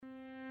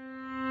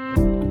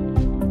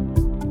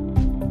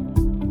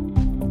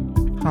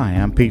Hi,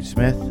 I'm Pete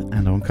Smith,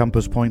 and on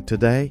Compass Point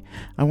today,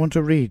 I want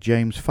to read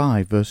James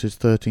 5 verses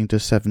 13 to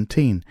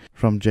 17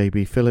 from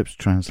J.B. Phillips'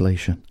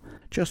 translation.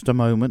 Just a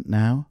moment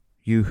now.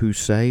 You who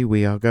say,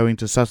 we are going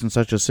to such and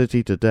such a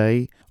city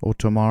today or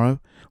tomorrow,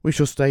 we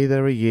shall stay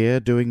there a year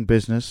doing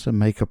business and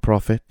make a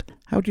profit.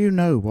 How do you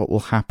know what will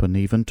happen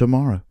even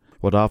tomorrow?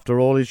 What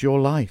after all is your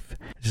life?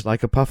 It is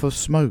like a puff of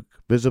smoke,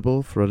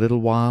 visible for a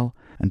little while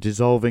and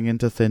dissolving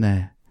into thin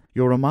air.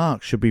 Your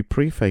remarks should be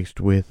prefaced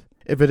with,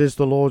 if it is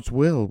the Lord's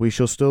will, we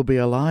shall still be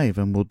alive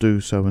and will do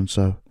so and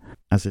so.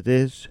 As it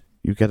is,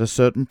 you get a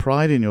certain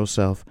pride in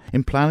yourself,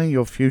 in planning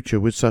your future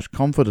with such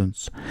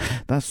confidence.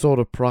 That sort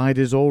of pride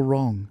is all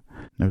wrong.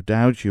 No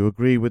doubt you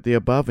agree with the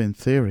above in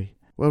theory.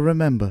 Well,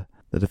 remember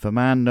that if a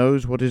man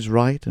knows what is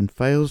right and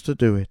fails to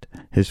do it,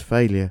 his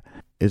failure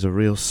is a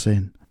real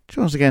sin.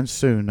 Join us again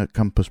soon at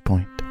Compass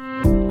Point.